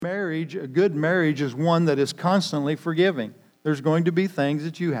Marriage, a good marriage is one that is constantly forgiving. There's going to be things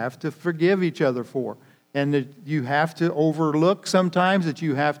that you have to forgive each other for, and that you have to overlook sometimes, that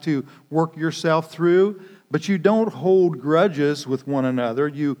you have to work yourself through, but you don't hold grudges with one another.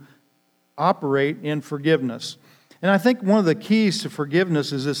 You operate in forgiveness. And I think one of the keys to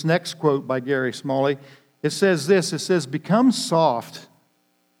forgiveness is this next quote by Gary Smalley. It says this, it says, become soft.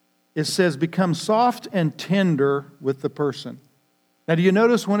 It says, become soft and tender with the person. Now, do you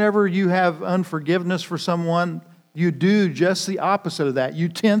notice whenever you have unforgiveness for someone, you do just the opposite of that. You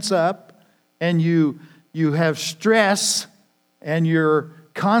tense up and you have stress and you're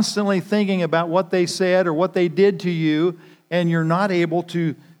constantly thinking about what they said or what they did to you, and you're not able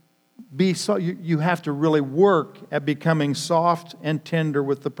to be so. You have to really work at becoming soft and tender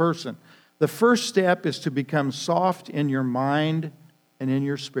with the person. The first step is to become soft in your mind and in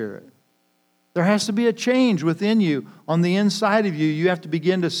your spirit. There has to be a change within you, on the inside of you. You have to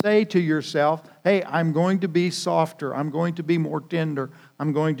begin to say to yourself, hey, I'm going to be softer. I'm going to be more tender.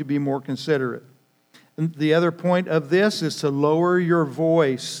 I'm going to be more considerate. And the other point of this is to lower your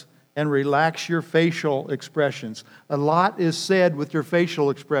voice and relax your facial expressions. A lot is said with your facial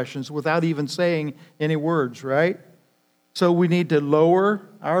expressions without even saying any words, right? So we need to lower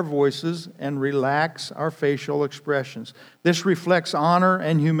our voices and relax our facial expressions. This reflects honor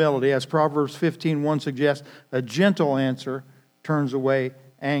and humility. As Proverbs 15:1 suggests, a gentle answer turns away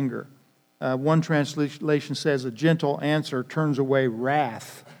anger. One translation says a gentle answer turns away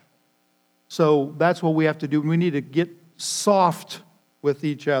wrath. So that's what we have to do. We need to get soft with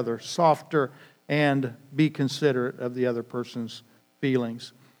each other, softer, and be considerate of the other person's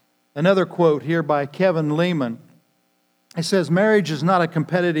feelings. Another quote here by Kevin Lehman. It says, marriage is not a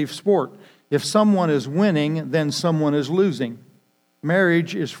competitive sport. If someone is winning, then someone is losing.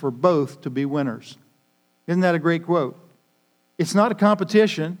 Marriage is for both to be winners. Isn't that a great quote? It's not a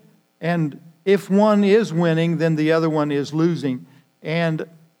competition, and if one is winning, then the other one is losing. And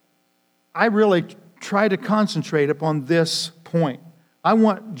I really try to concentrate upon this point. I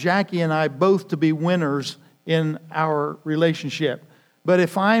want Jackie and I both to be winners in our relationship. But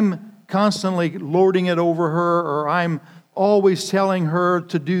if I'm constantly lording it over her, or I'm always telling her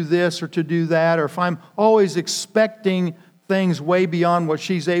to do this or to do that, or if I'm always expecting things way beyond what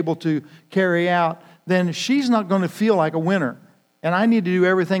she's able to carry out, then she's not going to feel like a winner. And I need to do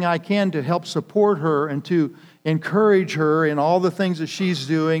everything I can to help support her and to encourage her in all the things that she's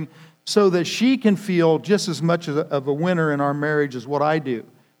doing, so that she can feel just as much of a winner in our marriage as what I do.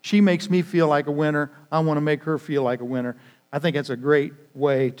 She makes me feel like a winner. I want to make her feel like a winner. I think it's a great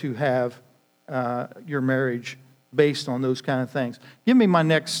way to have your marriage based on those kind of things. Give me my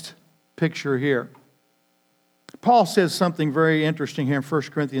next picture here. Paul says something very interesting here in 1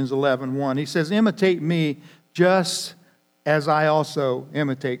 Corinthians 11:1. He says, imitate me just as I also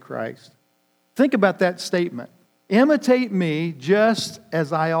imitate Christ. Think about that statement. Imitate me just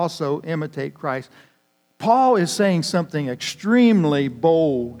as I also imitate Christ. Paul is saying something extremely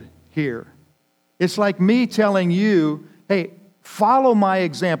bold here. It's like me telling you, hey, follow my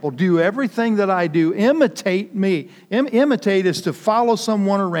example. Do everything that I do. Imitate me. Imitate is to follow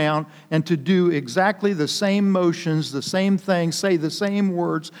someone around and to do exactly the same motions, the same things, say the same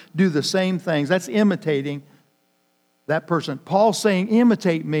words, do the same things. That's imitating that person. Paul's saying,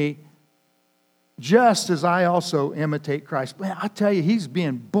 imitate me just as I also imitate Christ. Man, I tell you, he's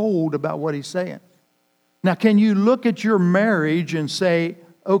being bold about what he's saying. Now, can you look at your marriage and say,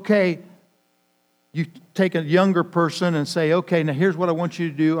 okay, you take a younger person and say, okay, now here's what I want you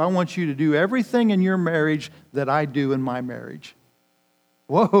to do. I want you to do everything in your marriage that I do in my marriage.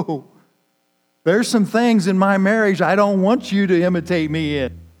 Whoa, there's some things in my marriage I don't want you to imitate me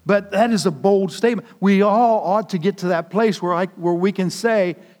in. But that is a bold statement. We all ought to get to that place where we can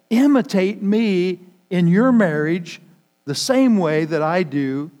say, imitate me in your marriage the same way that I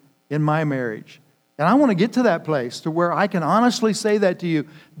do in my marriage. And I want to get to that place to where I can honestly say that to you.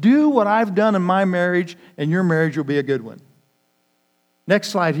 Do what I've done in my marriage, and your marriage will be a good one. Next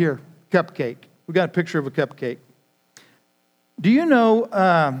slide here, cupcake. We got a picture of a cupcake. Do you know,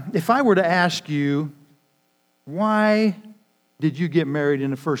 if I were to ask you, why did you get married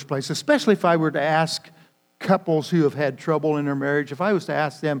in the first place? Especially if I were to ask couples who have had trouble in their marriage, if I was to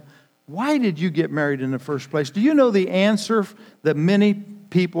ask them, why did you get married in the first place? Do you know the answer that many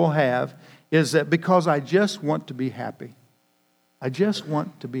people have is that because I just want to be happy. I just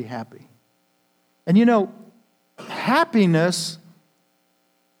want to be happy. And you know, happiness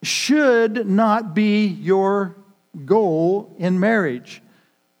should not be your goal in marriage.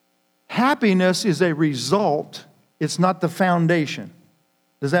 Happiness is a result. It's not the foundation.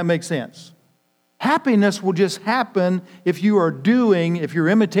 Does that make sense? Happiness will just happen if you're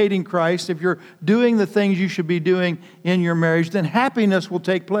imitating Christ, if you're doing the things you should be doing in your marriage, then happiness will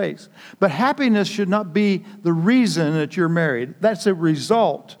take place. But happiness should not be the reason that you're married. That's a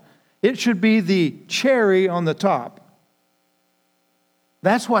result. It should be the cherry on the top.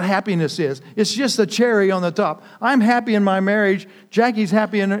 That's what happiness is. It's just the cherry on the top. I'm happy in my marriage. Jackie's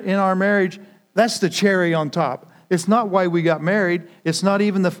happy in our marriage. That's the cherry on top. It's not why we got married. It's not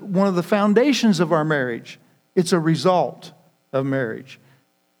even one of the foundations of our marriage. It's a result of marriage.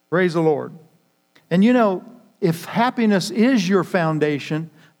 Praise the Lord. And you know, if happiness is your foundation,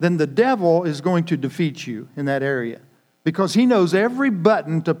 then the devil is going to defeat you in that area. Because he knows every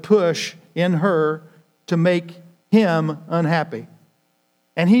button to push in her to make him unhappy.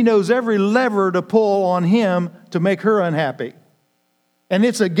 And he knows every lever to pull on him to make her unhappy. And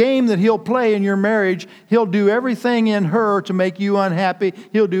it's a game that he'll play in your marriage. He'll do everything in her to make you unhappy.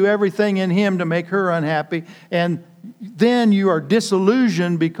 He'll do everything in him to make her unhappy. And then you are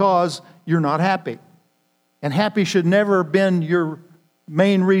disillusioned because you're not happy. And happy should never have been your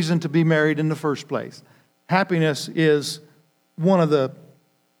main reason to be married in the first place. Happiness is one of the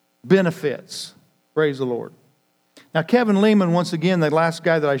benefits. Praise the Lord. Now, Kevin Lehman, once again, the last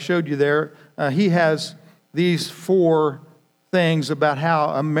guy that I showed you there, he has these 4 things about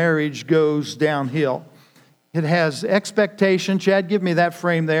how a marriage goes downhill. It has expectation. Chad, give me that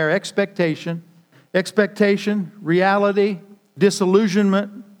frame there. Expectation, reality,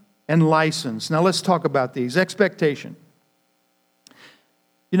 disillusionment, and license. Now let's talk about these. Expectation.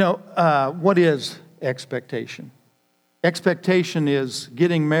 You know, what is expectation? Expectation is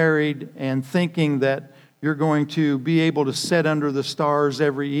getting married and thinking that you're going to be able to sit under the stars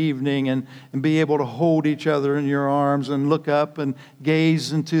every evening and be able to hold each other in your arms and look up and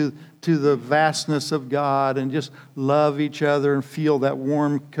gaze into the vastness of God and just love each other and feel that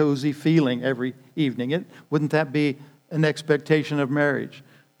warm, cozy feeling every evening. Wouldn't that be an expectation of marriage?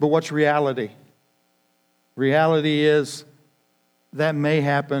 But what's reality? Reality is that may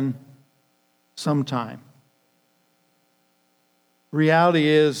happen sometime. Reality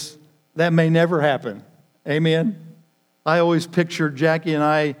is that may never happen. Amen? I always pictured Jackie and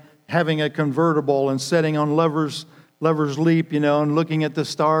I having a convertible and sitting on Lover's Leap, and looking at the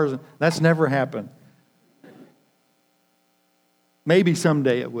stars. That's never happened. Maybe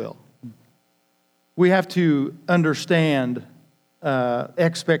someday it will. We have to understand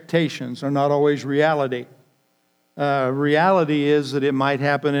expectations are not always reality. Reality is that it might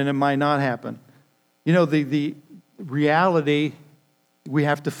happen and it might not happen. The reality we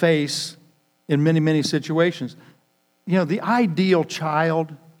have to face in many, many situations. The ideal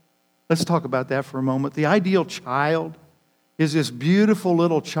child, let's talk about that for a moment. The ideal child is this beautiful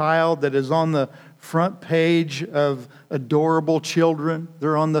little child that is on the front page of Adorable Children.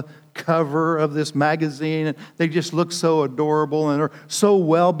 They're on the cover of this magazine, and they just look so adorable, and are so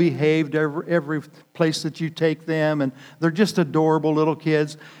well behaved every place that you take them, and they're just adorable little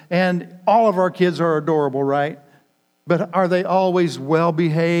kids. And all of our kids are adorable, right? But are they always well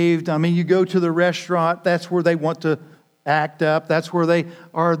behaved? I mean, you go to the restaurant, that's where they want to act up. That's where they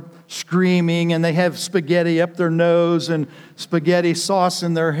are screaming, and they have spaghetti up their nose and spaghetti sauce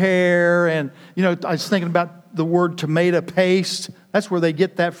in their hair. And, I was thinking about the word tomato paste. That's where they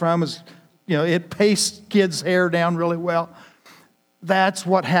get that from, is, it pastes kids' hair down really well. That's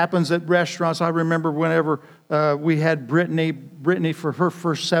what happens at restaurants. I remember whenever we had Brittany for her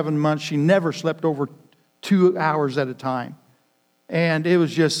first 7 months, she never slept over 2 hours at a time. And it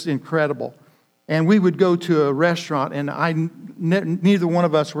was just incredible. And we would go to a restaurant, and neither one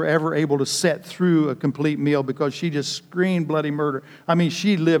of us were ever able to sit through a complete meal because she just screamed bloody murder. I mean,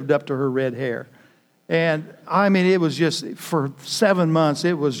 she lived up to her red hair. And, it was just, for 7 months,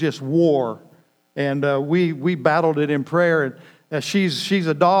 it was just war. And we battled it in prayer. And she's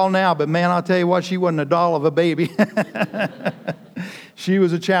a doll now, but man, I'll tell you what, she wasn't a doll of a baby. She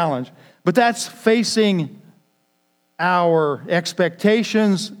was a challenge. But that's facing our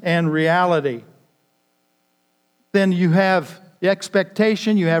expectations and reality. Then you have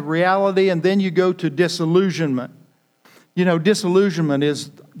expectation, you have reality, and then you go to disillusionment. Disillusionment is,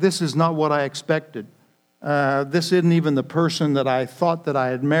 this is not what I expected. This isn't even the person that I thought that I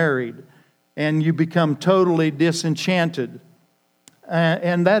had married. And you become totally disenchanted.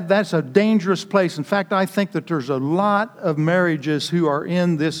 And that's a dangerous place. In fact, I think that there's a lot of marriages who are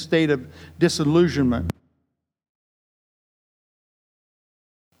in this state of disillusionment.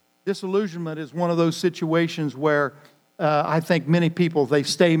 Disillusionment is one of those situations where I think many people, they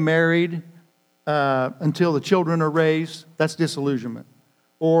stay married until the children are raised. That's disillusionment.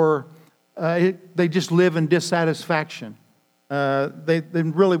 Or they just live in dissatisfaction. they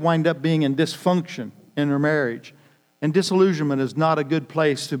really wind up being in dysfunction in their marriage. And disillusionment is not a good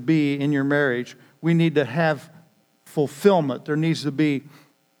place to be in your marriage. We need to have fulfillment. There needs to be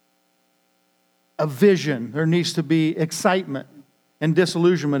a vision. There needs to be excitement. And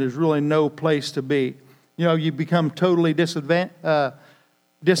disillusionment is really no place to be. You know, you become totally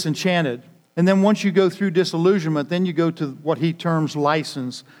disenchanted. And then once you go through disillusionment, then you go to what he terms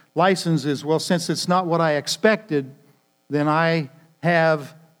license. License is, well, since it's not what I expected, then I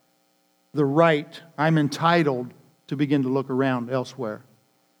have the right, I'm entitled to begin to look around elsewhere.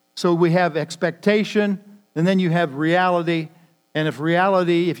 So we have expectation, and then you have reality. And if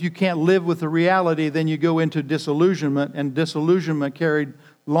you can't live with the reality, then you go into disillusionment, and disillusionment carried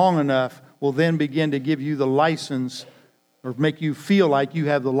long enough will then begin to give you the license or make you feel like you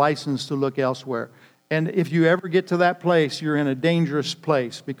have the license to look elsewhere. And if you ever get to that place, you're in a dangerous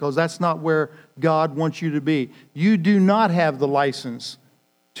place, because that's not where God wants you to be. You do not have the license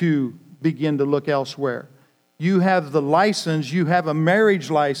to begin to look elsewhere. You have the license, you have a marriage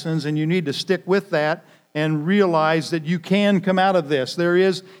license, and you need to stick with that and realize that you can come out of this. There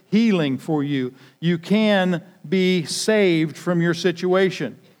is healing for you. You can be saved from your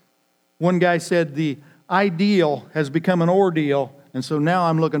situation. One guy said, the ideal has become an ordeal, and so now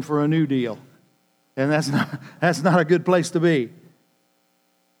I'm looking for a new deal. And that's not a good place to be.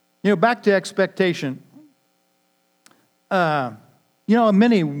 You know, back to expectation.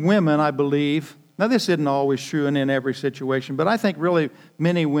 Many women, I believe, now this isn't always true and in every situation, but I think really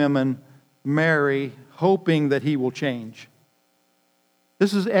many women marry hoping that he will change.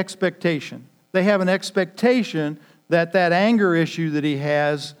 This is expectation. They have an expectation that anger issue that he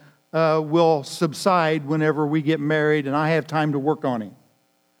has will subside whenever we get married and I have time to work on him.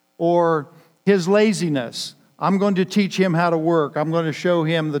 Or his laziness. I'm going to teach him how to work. I'm going to show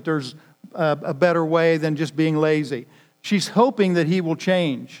him that there's a better way than just being lazy. She's hoping that he will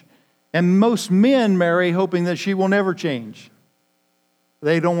change. And most men marry hoping that she will never change.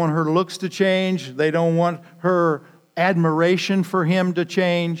 They don't want her looks to change. They don't want her admiration for him to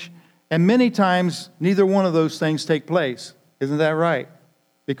change. And many times, neither one of those things take place. Isn't that right?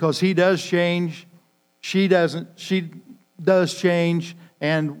 Because he does change, she doesn't. She does change,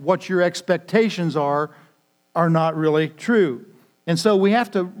 and what your expectations are not really true. And so we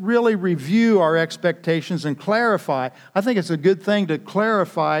have to really review our expectations and clarify. I think it's a good thing to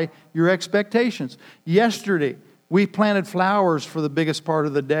clarify your expectations. Yesterday, we planted flowers for the biggest part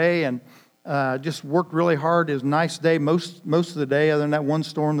of the day and just worked really hard. It was a nice day most of the day, other than that one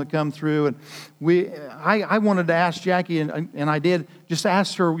storm that come through. And I wanted to ask Jackie, and I did, just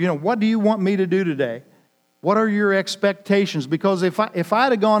ask her, what do you want me to do today? What are your expectations? Because if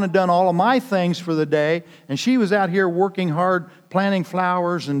I'd have gone and done all of my things for the day, and she was out here working hard, planting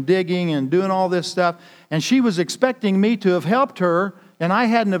flowers and digging and doing all this stuff, and she was expecting me to have helped her, and I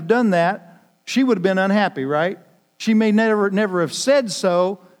hadn't have done that, she would have been unhappy, right? She may never have said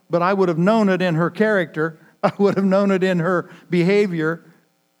so, but I would have known it in her character. I would have known it in her behavior.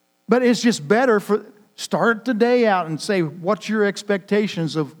 But it's just better start the day out and say, what's your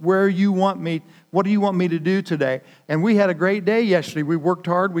expectations of where you want me? What do you want me to do today? And we had a great day yesterday. We worked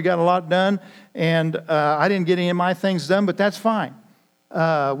hard. We got a lot done. And I didn't get any of my things done, but that's fine.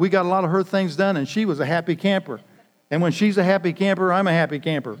 We got a lot of her things done, and she was a happy camper. And when she's a happy camper, I'm a happy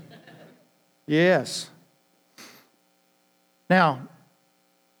camper. Yes. Now,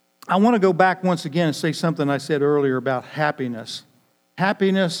 I want to go back once again and say something I said earlier about happiness.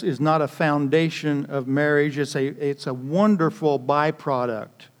 Happiness is not a foundation of marriage. It's a wonderful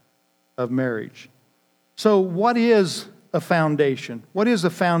byproduct of marriage. So what is a foundation? What is the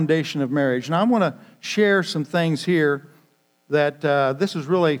foundation of marriage? And I want to share some things here that this is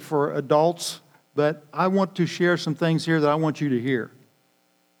really for adults, but I want to share some things here that I want you to hear.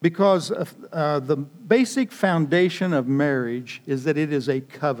 Because the basic foundation of marriage is that it is a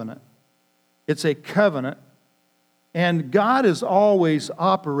covenant. It's a covenant. And God has always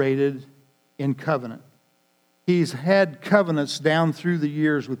operated in covenant. He's had covenants down through the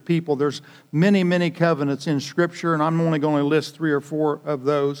years with people. There's many, many covenants in Scripture, and I'm only going to list 3 or 4 of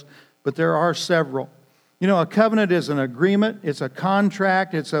those, but there are several. A covenant is an agreement. It's a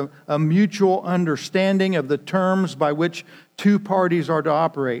contract. It's a mutual understanding of the terms by which 2 parties are to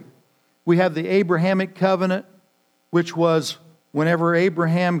operate. We have the Abrahamic covenant, which was whenever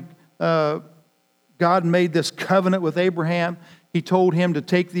God made this covenant with Abraham, He told him to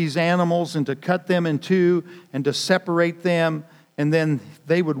take these animals and to cut them in 2 and to separate them, and then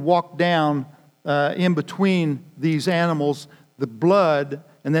they would walk down in between these animals, the blood,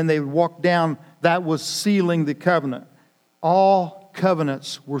 and then they would walk down. That was sealing the covenant. All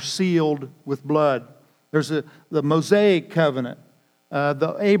covenants were sealed with blood. There's the Mosaic covenant.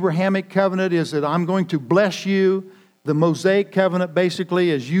 The Abrahamic covenant is that I'm going to bless you. The Mosaic covenant basically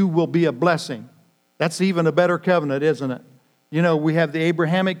is you will be a blessing. That's even a better covenant, isn't it? You know, we have the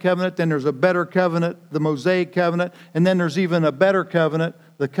Abrahamic covenant, then there's a better covenant, the Mosaic covenant, and then there's even a better covenant,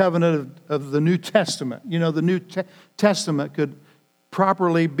 the covenant of the New Testament. You know, the New Testament could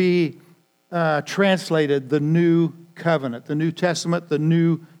properly be translated the New Covenant. The New Testament, the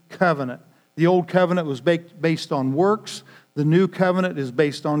New Covenant. The Old Covenant was based on works. The New Covenant is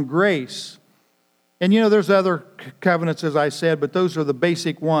based on grace. And you know, there's other covenants, as I said, but those are the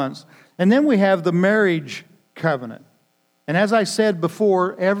basic ones. And then we have the marriage covenant. And as I said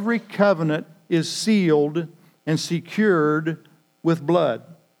before, every covenant is sealed and secured with blood.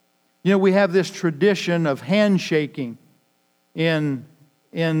 You know, we have this tradition of handshaking in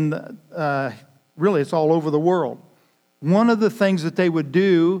really it's all over the world. One of the things that they would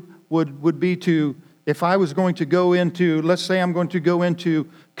do would be to, if I was going to go into, let's say I'm going to go into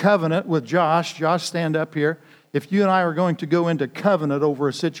covenant with Josh. Josh, stand up here. If you and I are going to go into covenant over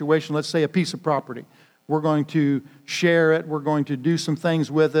a situation, let's say a piece of property, we're going to share it, we're going to do some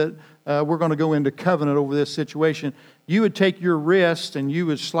things with it, we're going to go into covenant over this situation. You would take your wrist and you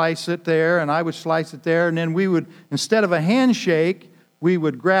would slice it there, and I would slice it there, and then we would, instead of a handshake, we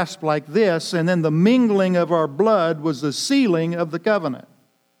would grasp like this, and then the mingling of our blood was the sealing of the covenant.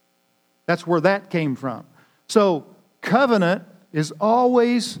 That's where that came from. So covenant has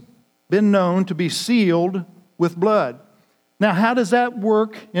always been known to be sealed with blood. Now, how does that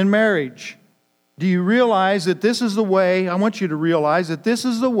work in marriage? Do you realize that this is the way, I want you to realize that this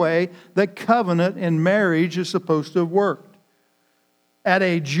is the way that covenant in marriage is supposed to have worked. At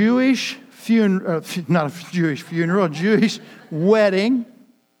a Jewish funeral, not a Jewish funeral, a Jewish wedding.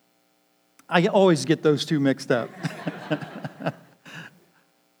 I always get those two mixed up.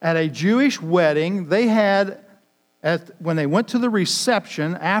 At a Jewish wedding, they had, when they went to the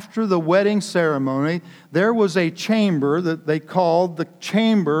reception after the wedding ceremony, there was a chamber that they called the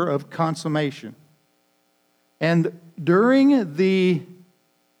chamber of consummation. And during the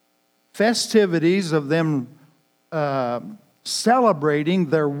festivities of them celebrating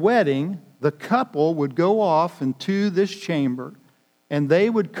their wedding, the couple would go off into this chamber and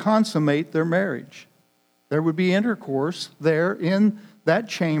they would consummate their marriage. There would be intercourse there in that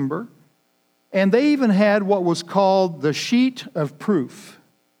chamber. And they even had what was called the sheet of proof.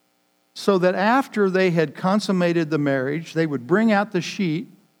 So that after they had consummated the marriage, they would bring out the sheet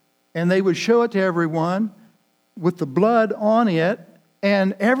and they would show it to everyone with the blood on it,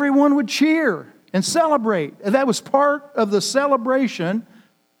 and everyone would cheer and celebrate. And that was part of the celebration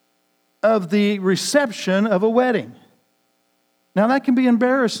of the reception of a wedding. Now that can be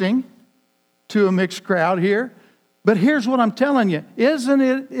embarrassing to a mixed crowd here, but here's what I'm telling you.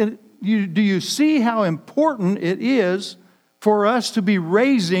 Do you see how important it is for us to be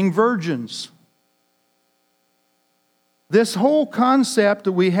raising virgins? This whole concept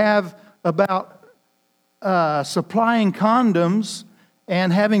that we have about supplying condoms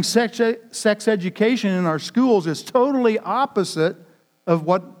and having sex education in our schools is totally opposite of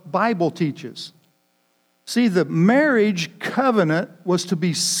what Bible teaches. See, the marriage covenant was to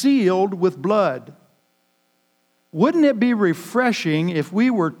be sealed with blood. Wouldn't it be refreshing if we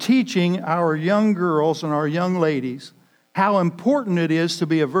were teaching our young girls and our young ladies how important it is to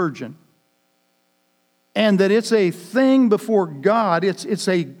be a virgin? And that it's a thing before God. It's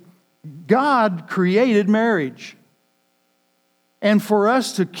a God-created marriage. And for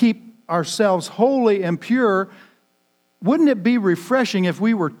us to keep ourselves holy and pure, wouldn't it be refreshing if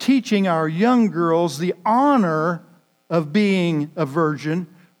we were teaching our young girls the honor of being a virgin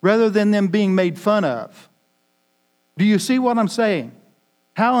rather than them being made fun of? Do you see what I'm saying?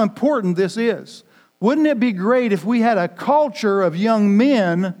 How important this is. Wouldn't it be great if we had a culture of young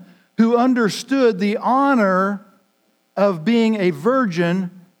men who understood the honor of being a virgin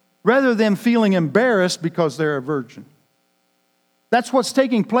rather than feeling embarrassed because they're a virgin? That's what's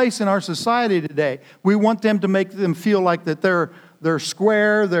taking place in our society today. We want them to make them feel like that they're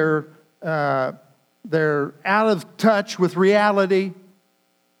square, they're out of touch with reality.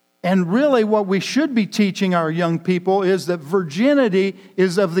 And really what we should be teaching our young people is that virginity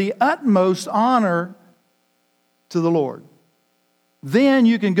is of the utmost honor to the Lord. Then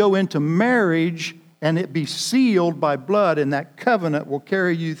you can go into marriage and it be sealed by blood, and that covenant will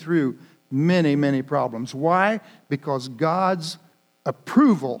carry you through many, many problems. Why? Because God's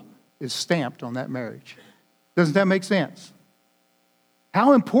approval is stamped on that marriage. Doesn't that make sense?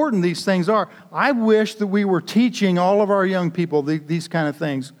 How important these things are. I wish that we were teaching all of our young people these kind of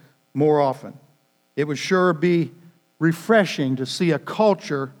things more often. It would sure be refreshing to see a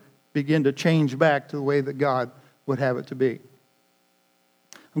culture begin to change back to the way that God would have it to be.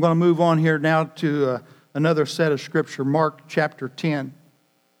 I'm going to move on here now to another set of scripture, Mark chapter 10.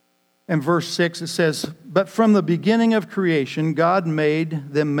 And verse 6, it says, "But from the beginning of creation, God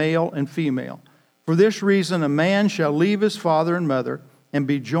made them male and female. For this reason, a man shall leave his father and mother and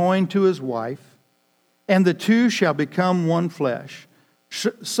be joined to his wife, and the two shall become one flesh.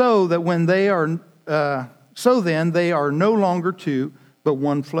 So then they are no longer two, but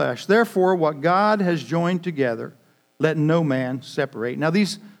one flesh. Therefore, what God has joined together, let no man separate." Now,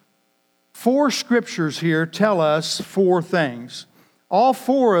 these 4 scriptures here tell us 4 things. All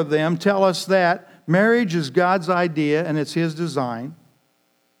 4 of them tell us that marriage is God's idea and it's His design.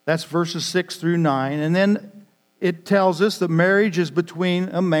 That's verses 6 through 9. And then it tells us that marriage is between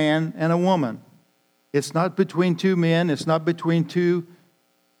a man and a woman. It's not between 2 men. It's not between 2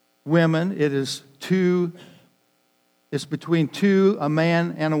 women. It's between 2, a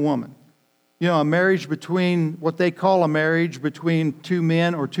man and a woman. You know, a marriage between, what they call a marriage between 2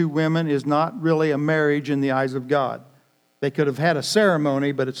 men or 2 women is not really a marriage in the eyes of God. They could have had a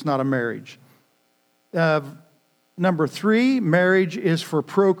ceremony, but it's not a marriage. Number 3, marriage is for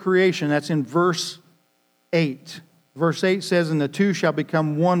procreation. That's in verse 8. Verse 8 says, "And the two shall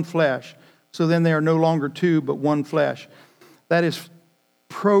become one flesh." So then they are no longer 2, but one flesh. That is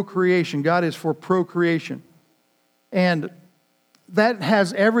procreation. God is for procreation. And that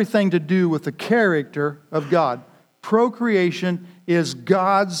has everything to do with the character of God. Procreation is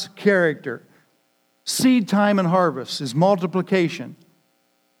God's character. Seed time and harvest is multiplication.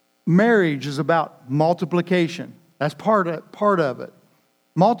 Marriage is about multiplication. That's part of it.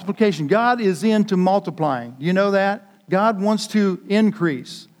 Multiplication. God is into multiplying. You know that? God wants to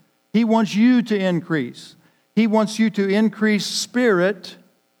increase. He wants you to increase. He wants you to increase spirit,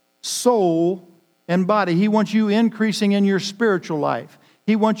 soul, and body. He wants you increasing in your spiritual life.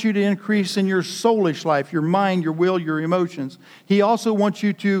 He wants you to increase in your soulish life, your mind, your will, your emotions. He also wants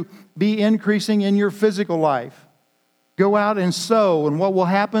you to be increasing in your physical life. Go out and sow, and what will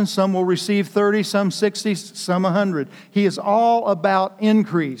happen? Some will receive 30, some 60, some 100. He is all about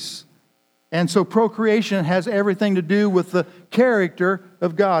increase. And so procreation has everything to do with the character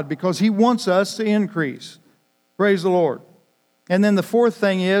of God because He wants us to increase. Praise the Lord. And then the 4th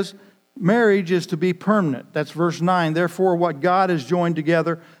thing is, marriage is to be permanent. That's verse 9. "Therefore, what God has joined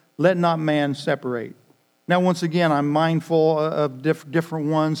together, let not man separate." Now, once again, I'm mindful of different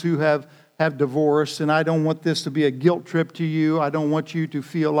ones who have divorced, and I don't want this to be a guilt trip to you. I don't want you to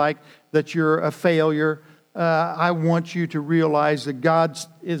feel like that you're a failure. I want you to realize that God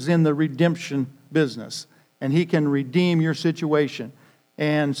is in the redemption business, and He can redeem your situation.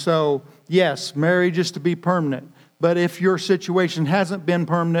 And so, yes, marriage is to be permanent. But if your situation hasn't been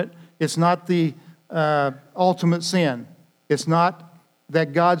permanent, it's not the ultimate sin. It's not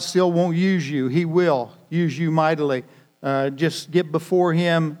that God still won't use you. He will use you mightily. Just get before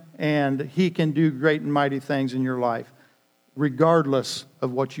Him, and He can do great and mighty things in your life, regardless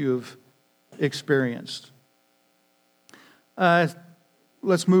of what you have experienced.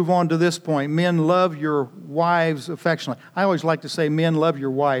 Let's move on to this point. Men, love your wives affectionately. I always like to say, men, love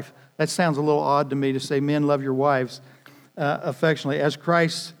your wife. That sounds a little odd to me to say, men, love your wives affectionately, as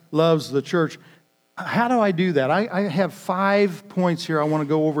Christ loves the church. How do I do that? I have 5 points here I want to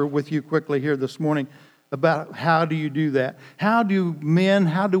go over with you quickly here this morning about how do you do that. How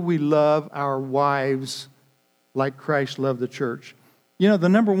do we love our wives like Christ loved the church? You know, the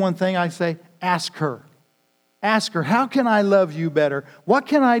number one thing I say, ask her. Ask her, how can I love you better? What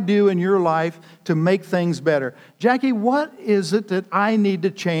can I do in your life to make things better? Jackie, what is it that I need to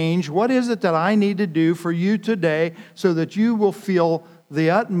change? What is it that I need to do for you today so that you will feel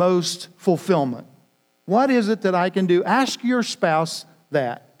the utmost fulfillment? What is it that I can do? Ask your spouse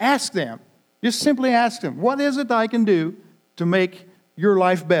that. Ask them. Just simply ask them, what is it I can do to make your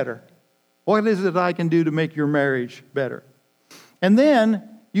life better? What is it I can do to make your marriage better? And then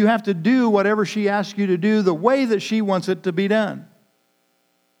you have to do whatever she asks you to do the way that she wants it to be done.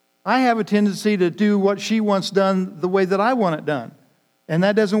 I have a tendency to do what she wants done the way that I want it done. And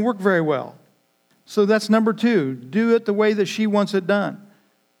that doesn't work very well. So that's number 2. Do it the way that she wants it done.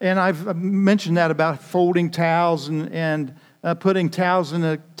 And I've mentioned that about folding towels and putting towels in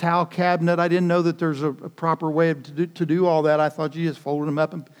a towel cabinet. I didn't know that there's a proper way to do all that. I thought you just folded them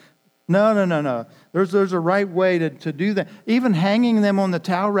up and... No. There's a right way to do that. Even hanging them on the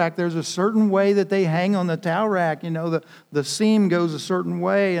towel rack, there's a certain way that they hang on the towel rack. You know, the seam goes a certain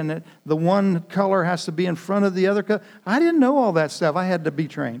way, and the one color has to be in front of the other color. I didn't know all that stuff. I had to be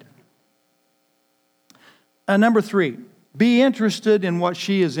trained. Number 3, be interested in what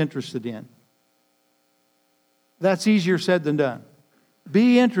she is interested in. That's easier said than done.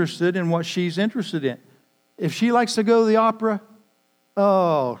 be interested in what she's interested in. If she likes to go to the opera,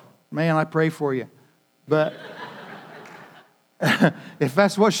 oh, man, I pray for you. But if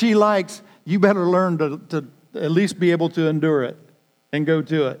that's what she likes, you better learn to at least be able to endure it and go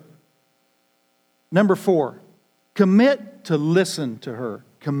to it. Number 4, commit to listen to her.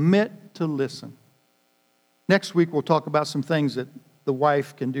 Commit to listen. Next week, we'll talk about some things that the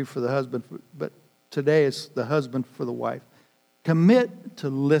wife can do for the husband, but today it's the husband for the wife. Commit to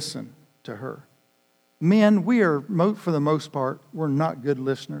listen to her. Men, we are, for the most part, we're not good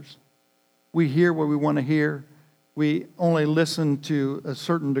listeners. We hear what we want to hear. We only listen to a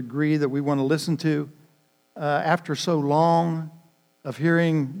certain degree that we want to listen to. After so long of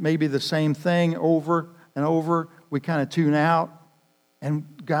hearing maybe the same thing over and over, we kind of tune out. And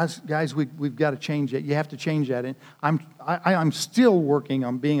guys, we've got to change that. You have to change that. And I'm still working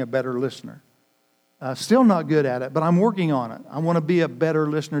on being a better listener. Still not good at it, but I'm working on it. I want to be a better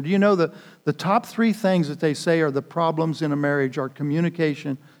listener. Do you know the top 3 things that they say are the problems in a marriage are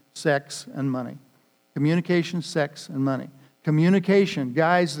communication, sex, and money? Communication, sex, and money. Communication.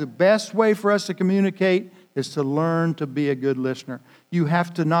 Guys, the best way for us to communicate is to learn to be a good listener. You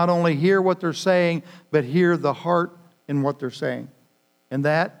have to not only hear what they're saying, but hear the heart in what they're saying. And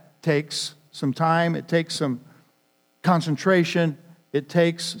that takes some time. It takes some concentration. It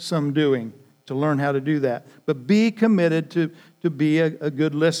takes some doing to learn how to do that. But be committed to be a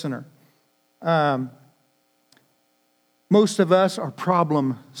good listener. Most of us are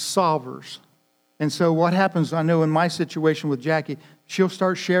problem solvers. And so what happens, I know in my situation with Jackie, she'll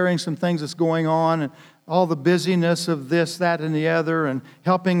start sharing some things that's going on and all the busyness of this, that, and the other, and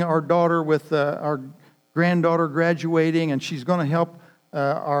helping our daughter with our granddaughter graduating, and she's going to help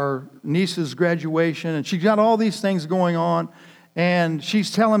our niece's graduation, and she's got all these things going on, and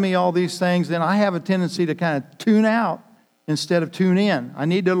she's telling me all these things, and I have a tendency to kind of tune out instead of tune in. I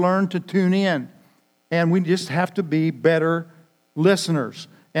need to learn to tune in, and we just have to be better listeners.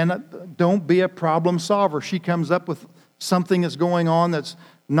 And don't be a problem solver. She comes up with something that's going on that's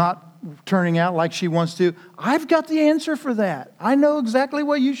not turning out like she wants to. I've got the answer for that. I know exactly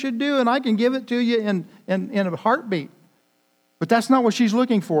what you should do, and I can give it to you in a heartbeat. But that's not what she's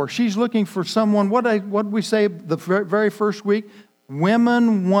looking for. She's looking for someone, what did we say the very first week?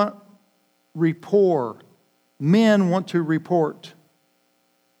 Women want rapport. Men want to report.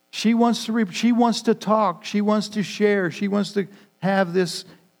 She wants to talk. She wants to share. She wants to have this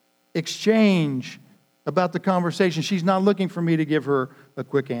exchange about the conversation. She's not looking for me to give her a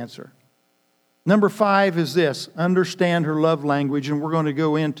quick answer. Number 5 is this: understand her love language, and we're going to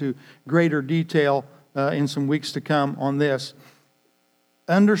go into greater detail in some weeks to come on this.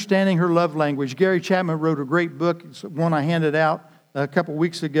 Understanding her love language. Gary Chapman wrote a great book. It's one I handed out a couple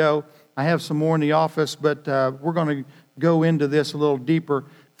weeks ago. I have some more in the office, but we're going to go into this a little deeper.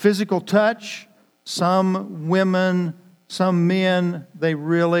 Physical touch. Some women, some men, they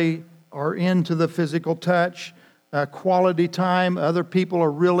really are into the physical touch. Quality time. Other people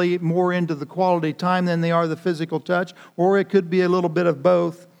are really more into the quality time than they are the physical touch. Or it could be a little bit of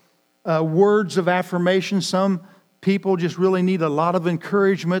both. Words of affirmation. Some people just really need a lot of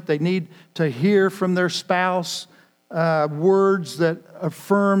encouragement. They need to hear from their spouse words that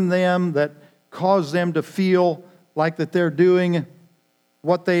affirm them, that cause them to feel like that they're doing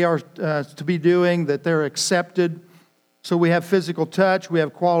what they are to be doing, that they're accepted. So we have physical touch, we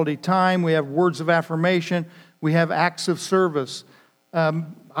have quality time, we have words of affirmation, we have acts of service.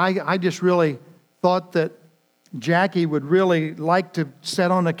 I just really thought that Jackie would really like to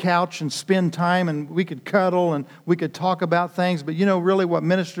sit on the couch and spend time, and we could cuddle and we could talk about things. But you know, really what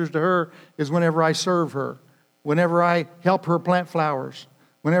ministers to her is whenever I serve her, whenever I help her plant flowers,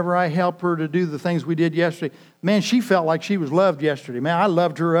 whenever I help her to do the things we did yesterday. Man, she felt like she was loved yesterday. Man, I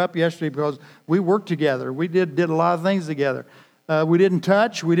loved her up yesterday because we worked together. We did a lot of things together. We didn't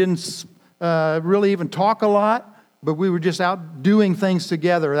touch. We didn't really even talk a lot, but we were just out doing things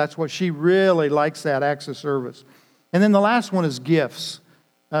together. That's what she really likes, that acts of service. And then the last one is gifts.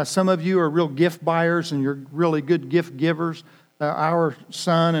 Some of you are real gift buyers and you're really good gift givers. Our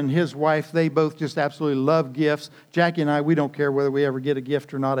son and his wife, they both just absolutely love gifts. Jackie and I, we don't care whether we ever get a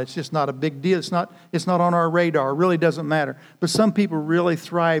gift or not. It's just not a big deal. It's not on our radar. It really doesn't matter. But some people really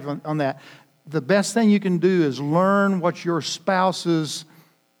thrive on that. The best thing you can do is learn what your spouse's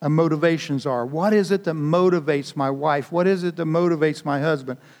motivations are. What is it that motivates my wife? What is it that motivates my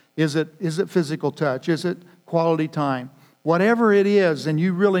husband? Is it physical touch? Is it quality time? Whatever it is, and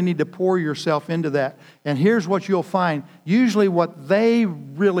you really need to pour yourself into that. And here's what you'll find. Usually what they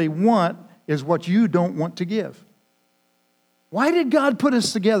really want is what you don't want to give. Why did God put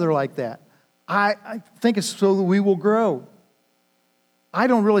us together like that? I think it's so that we will grow. I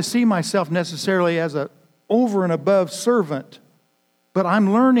don't really see myself necessarily as an over and above servant, but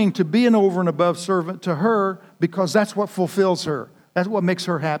I'm learning to be an over and above servant to her because that's what fulfills her. That's what makes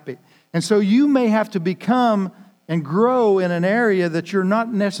her happy. And so you may have to become and grow in an area that you're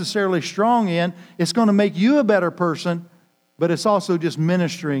not necessarily strong in. It's going to make you a better person, but it's also just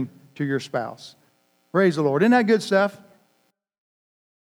ministering to your spouse. Praise the Lord. Isn't that good stuff?